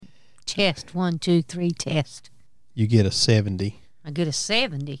Test 1, 2, 3. Test. You get a 70. I get a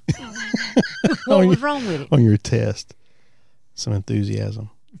 70. What was wrong with it? On your test. Some enthusiasm.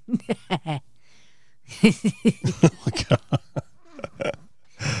 Oh, God.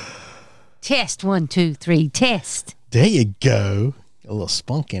 Test 1, 2, 3. Test. There you go. A little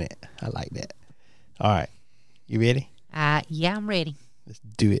spunk in it. I like that. All right. You ready? Yeah, I'm ready. Let's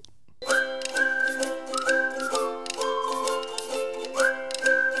do it.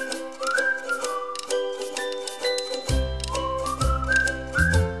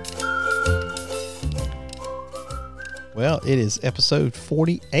 Well, it is episode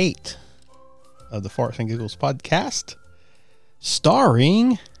 48 of the Farts and Giggles podcast,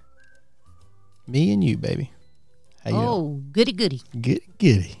 starring me and you, baby. How you doing? Goody goody.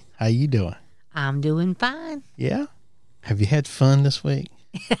 Goody. How you doing? I'm doing fine. Yeah? Have you had fun this week?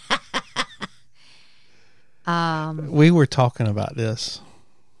 We were talking about this.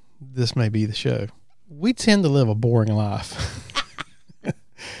 This may be the show. We tend to live a boring life.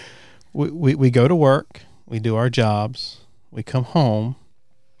 we go to work. We do our jobs. We come home.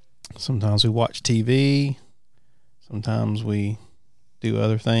 Sometimes we watch TV. Sometimes we do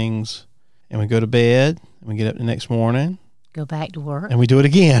other things. And we go to bed. And we get up the next morning. Go back to work. And we do it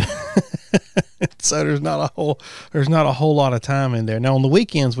again. So there's not a whole lot of time in there. Now on the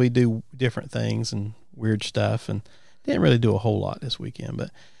weekends we do different things and weird stuff, and didn't really do a whole lot this weekend.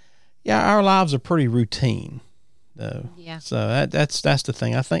 But yeah, our lives are pretty routine, though. Yeah. So that's the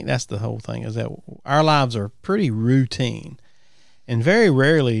thing. I think that's the whole thing, is that our lives are pretty routine, and very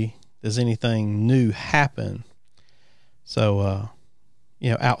rarely does anything new happen. So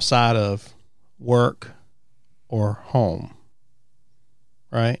outside of work or home,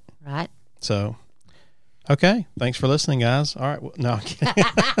 right? Right. So, okay. Thanks for listening, guys. All right. Well, no, I'm kidding.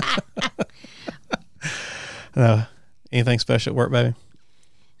 No. Anything special at work, baby?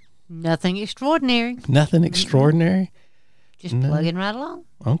 Nothing extraordinary. Nothing extraordinary? Just plugging right along.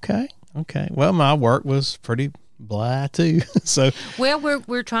 Okay. Well, my work was pretty blah, too. So. Well,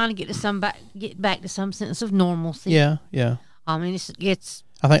 we're trying to get back to some sense of normalcy. Yeah. I mean, it's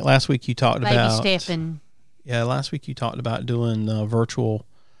I think last week you talked baby about. stepping. Yeah, last week you talked about doing virtual,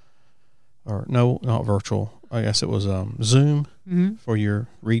 or no, not virtual. I guess it was Zoom for your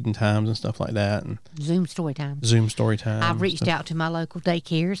reading times and stuff like that, and Zoom story time. I've reached out to my local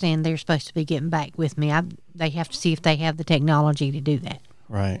daycares, and they're supposed to be getting back with me. They have to see if they have the technology to do that.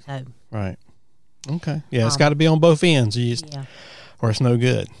 Right. So. Right. Okay. Yeah, it's got to be on both ends. Or it's no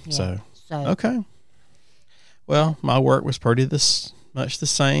good. Yeah. So okay. Well, my work was pretty much the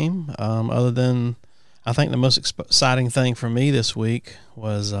same. Other than, I think the most exciting thing for me this week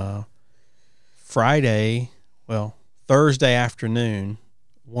was Thursday afternoon,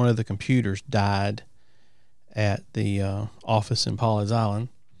 one of the computers died at the office in Pawleys Island.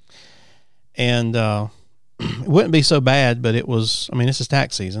 And it wouldn't be so bad, but this is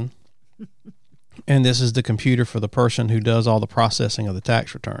tax season. And this is the computer for the person who does all the processing of the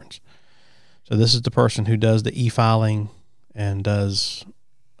tax returns. So this is the person who does the e-filing and does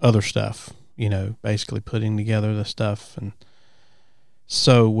other stuff, basically putting together the stuff. And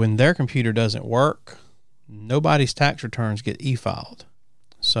so when their computer doesn't work, nobody's tax returns get e-filed.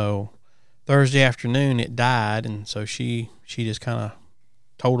 So Thursday afternoon it died, and so she just kind of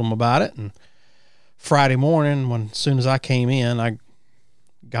told them about it. And Friday morning, as soon as I came in, I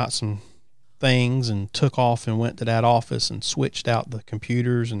got some things and took off and went to that office and switched out the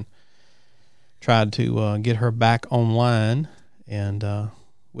computers and tried to get her back online, and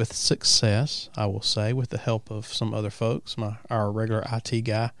with success, I will say, with the help of some other folks. Our regular IT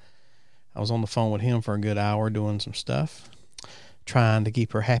guy, I was on the phone with him for a good hour doing some stuff, trying to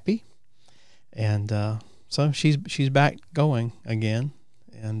keep her happy, and so she's back going again,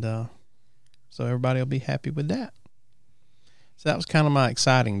 and so everybody will be happy with that. So that was kind of my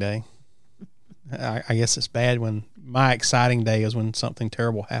exciting day. I guess it's bad when my exciting day is when something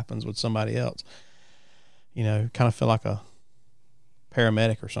terrible happens with somebody else. Kind of feel like a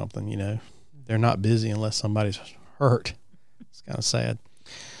paramedic or something, They're not busy unless somebody's hurt. It's kind of sad.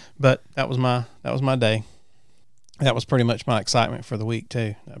 But that was my day. That was pretty much my excitement for the week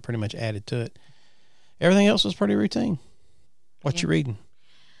too. I pretty much added to it. Everything else was pretty routine. What you reading?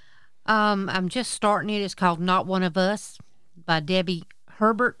 I'm just starting it. It's called Not One of Us by Debbie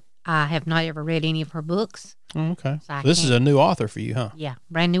Herbert. I have not ever read any of her books. Oh, okay. So this is a new author for you, huh? Yeah,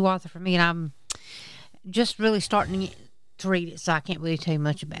 brand new author for me, and I'm just really starting to read it, so I can't really tell you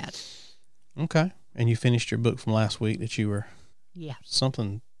much about it. Okay. And you finished your book from last week that you were... Yeah.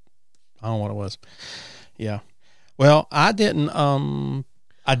 Something... I don't know what it was. Yeah. Well, I didn't...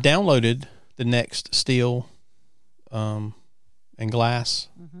 I downloaded the next Steel and Glass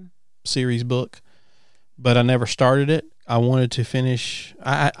series book, but I never started it. I wanted to finish.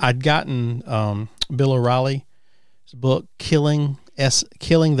 I'd gotten Bill O'Reilly's book, Killing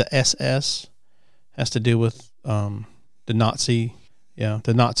the SS, has to do with the Nazi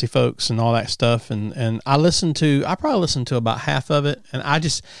folks and all that stuff. And I probably listened to about half of it, and I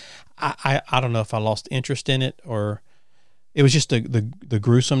don't know if I lost interest in it or it was just the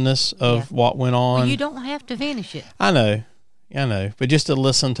gruesomeness of what went on. Well, you don't have to finish it. I know, but just to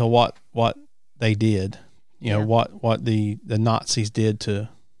listen to what they did, what the Nazis did to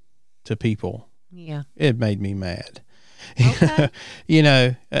people. Yeah, it made me mad. Okay. You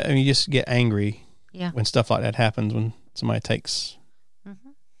just get angry. Yeah. When stuff like that happens, when somebody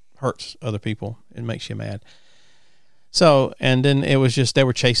hurts other people, it makes you mad. So, and then it was just, they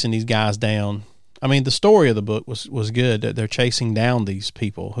were chasing these guys down. I mean, the story of the book was good, that they're chasing down these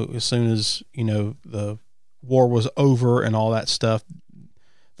people who, as soon as, the war was over and all that stuff,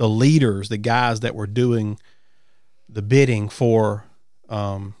 the leaders, the guys that were doing the bidding for,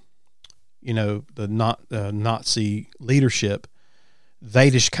 the Nazi leadership, they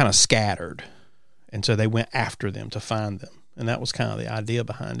just kind of scattered. And so they went after them to find them. And that was kind of the idea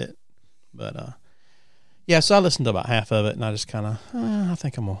behind it. But, so I listened to about half of it, and I just kind of, I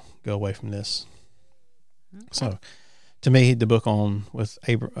think I'm going to go away from this. Okay. So, to me, the book with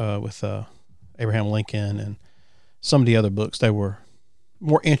Abraham Lincoln and some of the other books, they were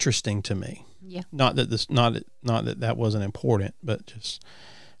more interesting to me. Yeah. Not that that wasn't important, but just,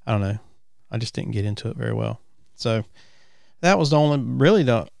 I don't know. I just didn't get into it very well. So that was the only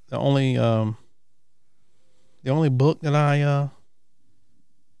book that I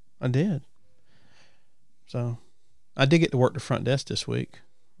did. So I did get to work the front desk this week.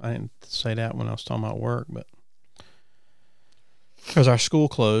 I didn't say that when I was talking about work, but because our school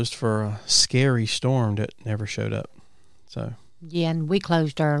closed for a scary storm that never showed up. So yeah, and we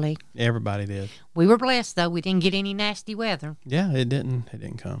closed early. Everybody did. We were blessed though; we didn't get any nasty weather. Yeah, it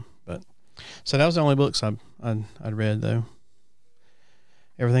didn't come. But so that was the only books I'd read though.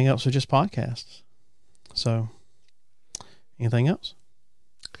 Everything else was just podcasts. So, anything else?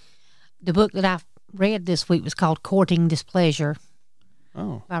 The book that I read this week was called Courting Displeasure.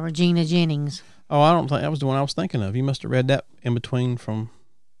 Oh. By Regina Jennings. Oh, I don't think that was the one I was thinking of. You must have read that in between from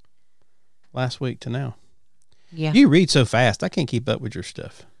last week to now. Yeah. You read so fast, I can't keep up with your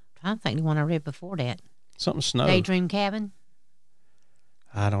stuff. I think the one I read before that. Something Snow. Daydream Cabin.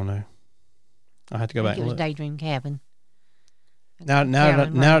 I don't know. I have to go back and look. It was Daydream Cabin. Now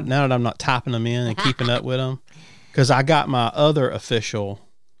that I'm not typing them in and keeping up with them, because I got my other official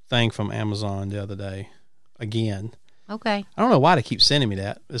thing from Amazon the other day again. Okay. I don't know why they keep sending me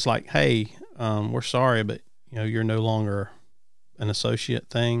that. It's like, hey, we're sorry, but you're no longer an associate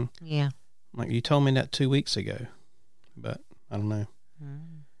thing. Yeah. I'm like, you told me that 2 weeks ago, but I don't know.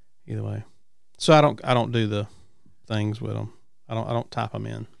 Either way, so I don't do the things with them. I don't type them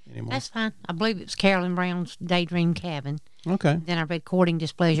in anymore. That's fine. I believe it was Carolyn Brown's Daydream Cabin. Okay. Then I read Courting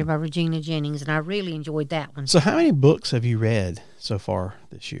Displeasure by Regina Jennings, and I really enjoyed that one. So how many books have you read so far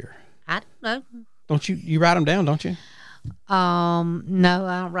this year? I don't know. Don't you write them down, don't you? No,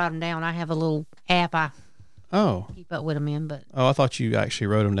 I don't write them down. I have a little app I keep up with them in, but. Oh, I thought you actually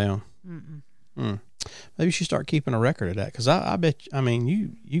wrote them down. Mm-mm. Maybe you should start keeping a record of that, because I bet,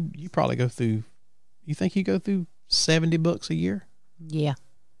 you probably go through, you think you go through 70 books a year? Yeah,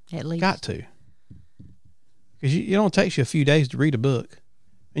 at least. Got to. Because it only takes you a few days to read a book,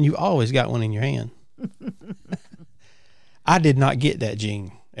 and you've always got one in your hand. I did not get that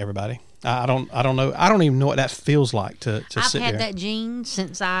gene, everybody. I don't know. I don't even know what that feels like to sit there. I've had that gene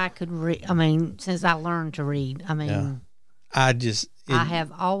since I could read. Since I learned to read. Yeah. I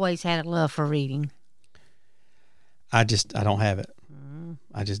have always had a love for reading. I don't have it.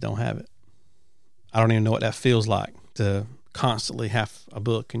 I just don't have it. I don't even know what that feels like to constantly have a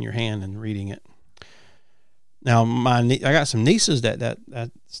book in your hand and reading it. Now, I got some nieces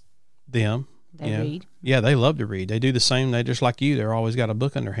that's them. They read. Yeah, they love to read. They do the same. They just like you. They're always got a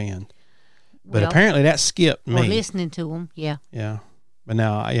book in their hand. But apparently that skipped me. Or listening to them, yeah. Yeah. But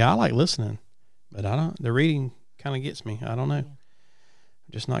now, I like listening. But the reading kind of gets me. I don't know. Yeah.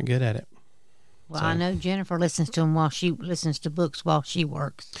 I'm just not good at it. Well, I know Jennifer listens to them while she listens to books while she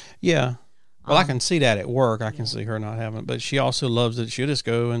works. Yeah. Well, I can see that at work. I can see her not having it. But she also loves it. She'll just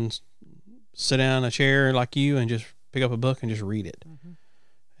go and sit down in a chair like you and just pick up a book and just read it.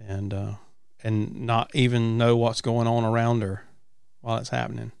 Mm-hmm. And not even know what's going on around her while it's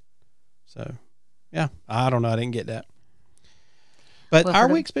happening. So, yeah, I don't know. I didn't get that. But our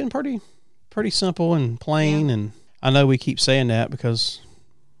week's been pretty simple and plain. Yeah. And I know we keep saying that because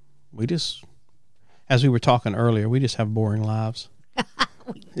we just, as we were talking earlier, we just have boring lives.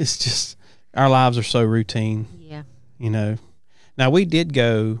 It's just, our lives are so routine. Yeah. Now we did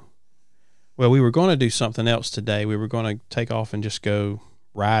go, well, we were going to do something else today. We were going to take off and just go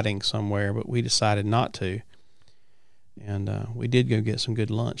riding somewhere, but we decided not to. And we did go get some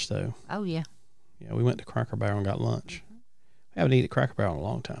good lunch, though. Oh, yeah. Yeah, we went to Cracker Barrel and got lunch. We haven't eaten at Cracker Barrel in a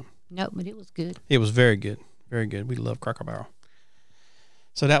long time. No, but it was good. It was very good. Very good. We love Cracker Barrel.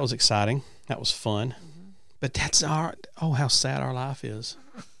 So that was exciting. That was fun. Mm-hmm. But that's how sad our life is.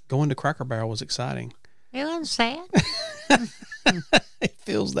 Going to Cracker Barrel was exciting. It wasn't sad. It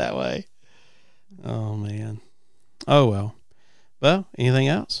feels that way. Oh, man. Oh, well. Well, anything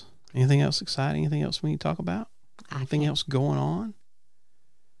else? Anything else exciting? Anything else we need to talk about? Anything else going on?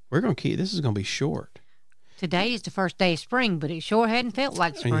 We're going to keep, this is going to be short. Today is the first day of spring, but it sure hadn't felt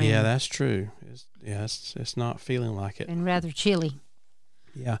like spring. Yeah, that's true. It's not feeling like it. And rather chilly.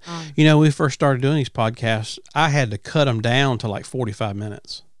 Yeah. When we first started doing these podcasts, I had to cut them down to like 45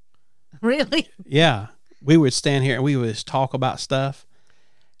 minutes. Really? Yeah. We would stand here and we would just talk about stuff.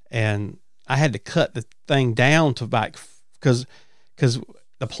 And I had to cut the thing down to like, because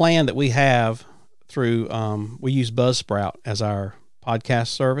the plan that we have through, we use Buzzsprout as our podcast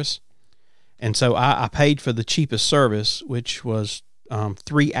service. And so I paid for the cheapest service, which was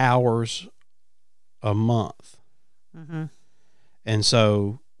 3 hours a month. Mm-hmm. And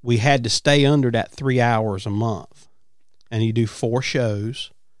so we had to stay under that 3 hours a month. And you do 4 shows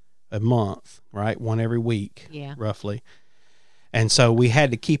a month, right? One every week, roughly. And so we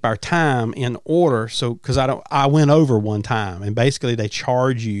had to keep our time in order. So, because I went over one time, and basically they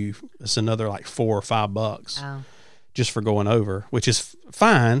charge you, it's another like $4 or $5 just for going over, which is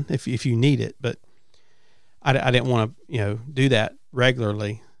fine if you need it. But I didn't want to, do that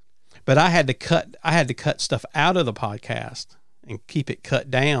regularly. But I had to cut stuff out of the podcast and keep it cut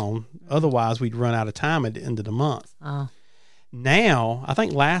down. Otherwise, we'd run out of time at the end of the month. Now, I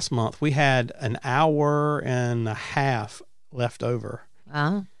think last month we had an hour and a half left over.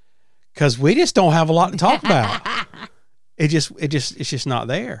 Because we just don't have a lot to talk about. It's just not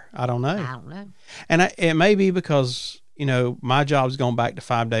there. I don't know. And it may be because, my job's gone back to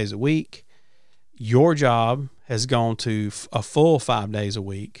 5 days a week. Your job has gone to a full 5 days a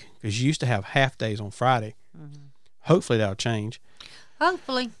week because you used to have half days on Friday. Mm-hmm. Hopefully that'll change.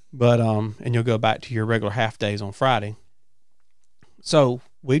 Hopefully. But, and you'll go back to your regular half days on Friday. So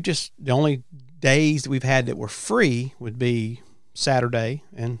the only days that we've had that were free would be Saturday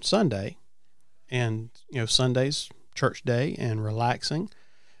and Sunday. And, Sunday's church day and relaxing.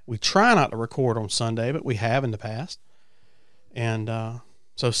 We try not to record on Sunday, but we have in the past. And,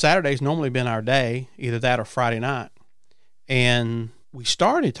 so Saturday's normally been our day, either that or Friday night. And we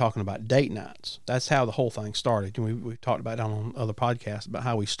started talking about date nights. That's how the whole thing started. We talked about it on other podcasts about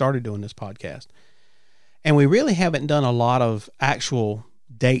how we started doing this podcast. And we really haven't done a lot of actual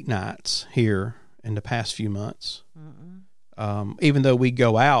date nights here in the past few months. Even though we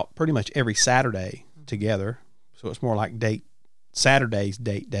go out pretty much every Saturday together. So it's more like Saturday's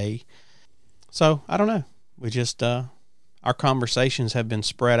date day. So I don't know. We just, our conversations have been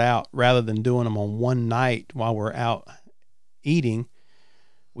spread out rather than doing them on one night while we're out eating.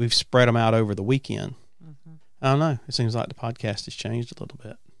 We've spread them out over the weekend. Mm-hmm. I don't know. It seems like the podcast has changed a little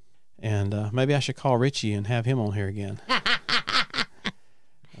bit. And maybe I should call Richie and have him on here again. I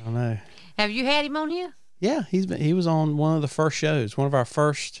don't know. Have you had him on here? Yeah, he was on one of the first shows. One of our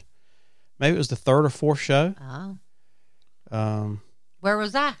first, maybe it was the third or fourth show. Oh. Where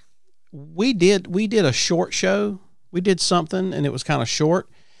was I? We did a short show. We did something, and it was kind of short.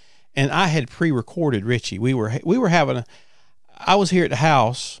 And I had pre-recorded Richie. We were having I was here at the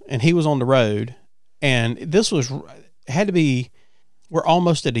house, and he was on the road. And this had to be. We're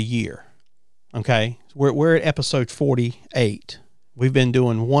almost at a year. Okay, we're at episode 48. We've been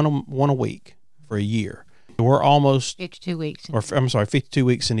doing one a week for a year. We're almost 52 weeks. 52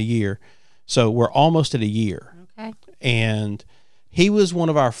 weeks in a year. So we're almost at a year. Okay. And he was one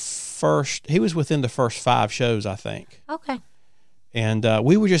of our first. He was within the first 5 shows, I think. Okay. And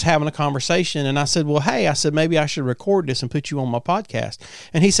we were just having a conversation, and I said, "Well, hey," I said, "maybe I should record this and put you on my podcast."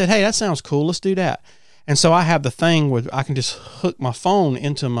 And he said, "Hey, that sounds cool. Let's do that." And so I have the thing where I can just hook my phone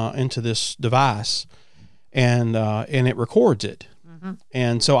into this device, and it records it. Mm-hmm.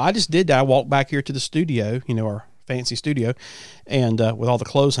 And so I just did that. I walked back here to the studio, our fancy studio, and with all the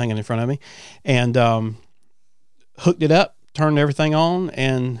clothes hanging in front of me, and hooked it up, turned everything on,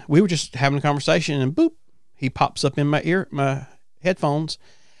 and we were just having a conversation, and boop, he pops up in my headphones.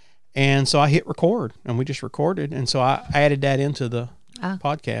 And so I hit record, and we just recorded. And so I added that into the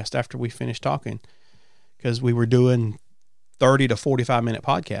podcast after we finished talking, because we were doing 30 to 45 minute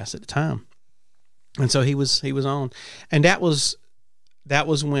podcasts at the time. And so he was on, and that was that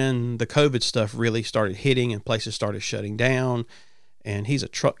was when the COVID stuff really started hitting and places started shutting down. And he's a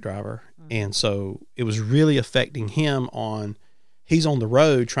truck driver. And so it was really affecting him he's on the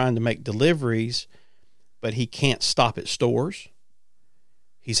road trying to make deliveries, but he can't stop at stores.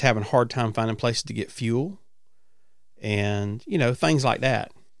 He's having a hard time finding places to get fuel and, things like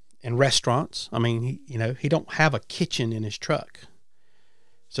that. And restaurants. I mean, he don't have a kitchen in his truck.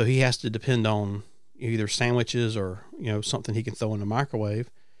 So he has to depend on either sandwiches or, something he can throw in the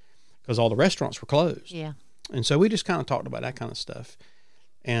microwave because all the restaurants were closed. Yeah. And so we just kind of talked about that kind of stuff.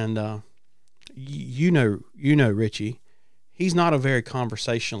 And, Richie, he's not a very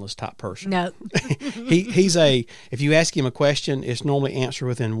conversationalist type person. No. If you ask him a question, it's normally answered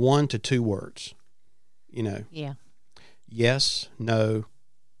within 1 to 2 words. Yeah. Yes, no,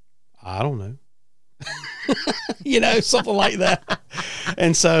 I don't know. Something like that.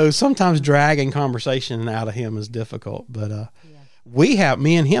 And so sometimes dragging conversation out of him is difficult. But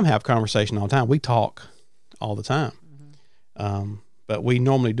me and him have conversation all the time. We talk all the time. Mm-hmm. But we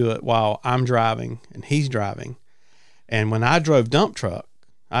normally do it while I'm driving and he's driving. And when I drove a dump truck,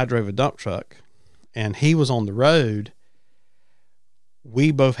 and he was on the road,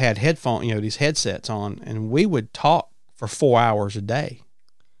 we both had these headsets on, and we would talk for 4 hours a day.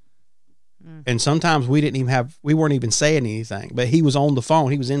 Mm. And sometimes we weren't even saying anything, but he was on the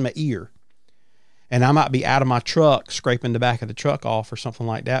phone. He was in my ear. And I might be out of my truck scraping the back of the truck off or something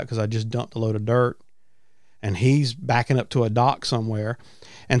like that because I just dumped a load of dirt. And he's backing up to a dock somewhere.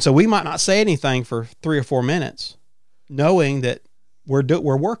 And so we might not say anything for 3 or 4 minutes, knowing that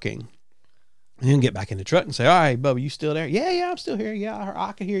we're working. And then get back in the truck and say, all right, Bubba, you still there? Yeah, I'm still here. Yeah,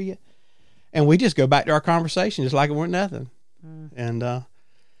 I can hear you. And we just go back to our conversation just like it weren't nothing. Mm. And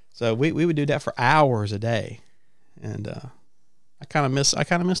so we would do that for hours a day. And I kind of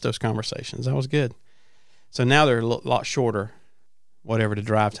miss those conversations. That was good. So now they're a lot shorter, whatever the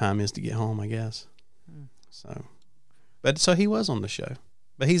drive time is to get home, I guess. Mm. So he was on the show.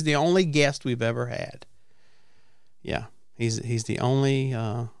 But he's the only guest we've ever had. Yeah. He's the only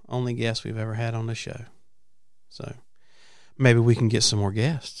guest we've ever had on the show. So maybe we can get some more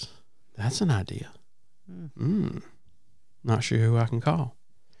guests. That's an idea. Not sure who I can call.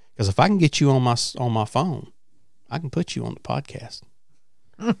 Because if I can get you on my phone, I can put you on the podcast.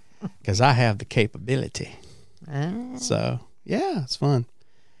 Because I have the capability. So yeah, it's fun.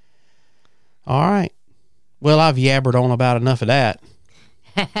 All right. Well, I've yabbered on about enough of that.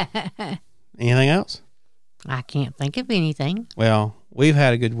 Anything else? I can't think of anything. Well, we've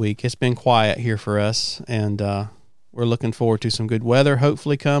had a good week. It's been quiet here for us, and we're looking forward to some good weather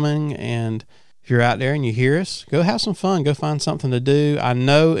hopefully coming. And if you're out there and you hear us, go have some fun. Go find something to do. I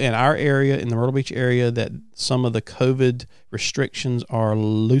know in our area, in the Myrtle Beach area, that some of the COVID restrictions are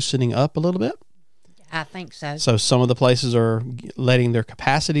loosening up a little bit. I think so. So some of the places are letting their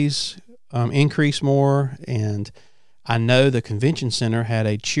capacities increase more, and I know the convention center had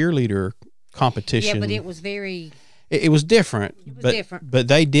a cheerleader competition. Yeah, but it was very... It was different. Different. But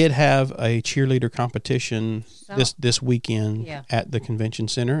they did have a cheerleader competition this weekend at the convention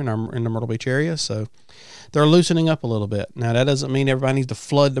center in the Myrtle Beach area. So they're loosening up a little bit. Now, that doesn't mean everybody needs to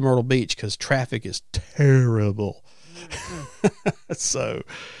flood the Myrtle Beach because traffic is terrible. Mm-hmm. So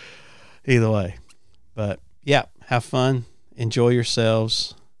either way. But, yeah, have fun. Enjoy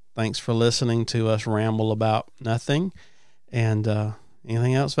yourselves. Thanks for listening to us ramble about nothing. And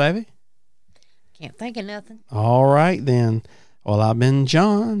anything else, baby? Can't think of nothing. All right, then. Well, I've been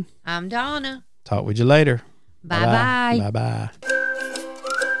John. I'm Donna. Talk with you later. Bye-bye. Bye-bye.